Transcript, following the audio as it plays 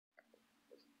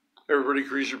Everybody,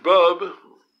 Greaser Bub.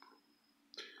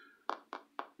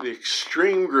 The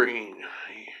extreme green.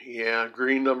 Yeah,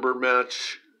 green number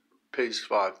match pays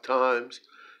 5 times.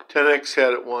 10x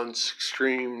had it once,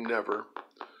 extreme never.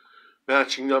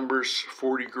 Matching numbers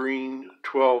 40 green,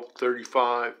 12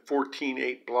 35, 14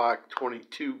 8 black,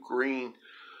 22 green.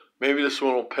 Maybe this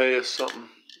one will pay us something.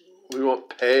 We want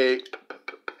paid.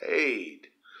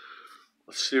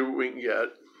 Let's see what we can get.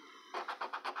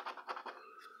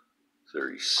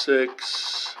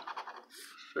 36,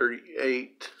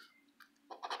 38,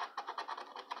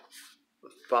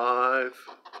 5,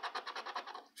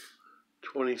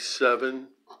 27,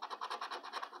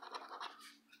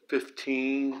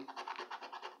 15,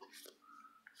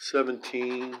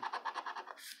 17,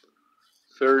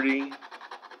 30,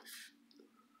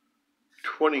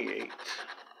 28,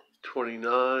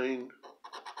 29,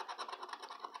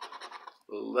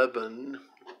 11,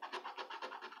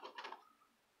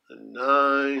 and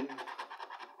 9,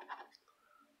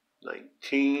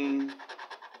 19,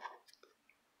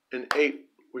 and 8.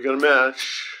 We got a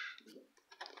match.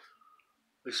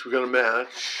 At least we got a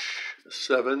match.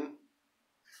 7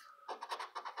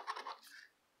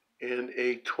 and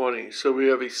a 20. So we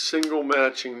have a single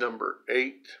matching number.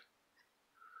 8.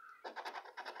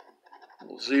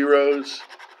 Zeros.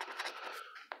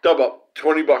 Dub up.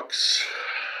 20 bucks.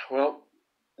 Well,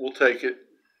 we'll take it.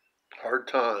 Hard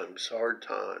times. Hard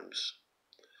times.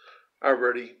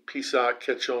 Alrighty. Peace out.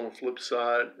 Catch you on the flip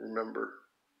side. Remember,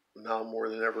 now more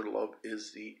than ever, love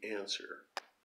is the answer.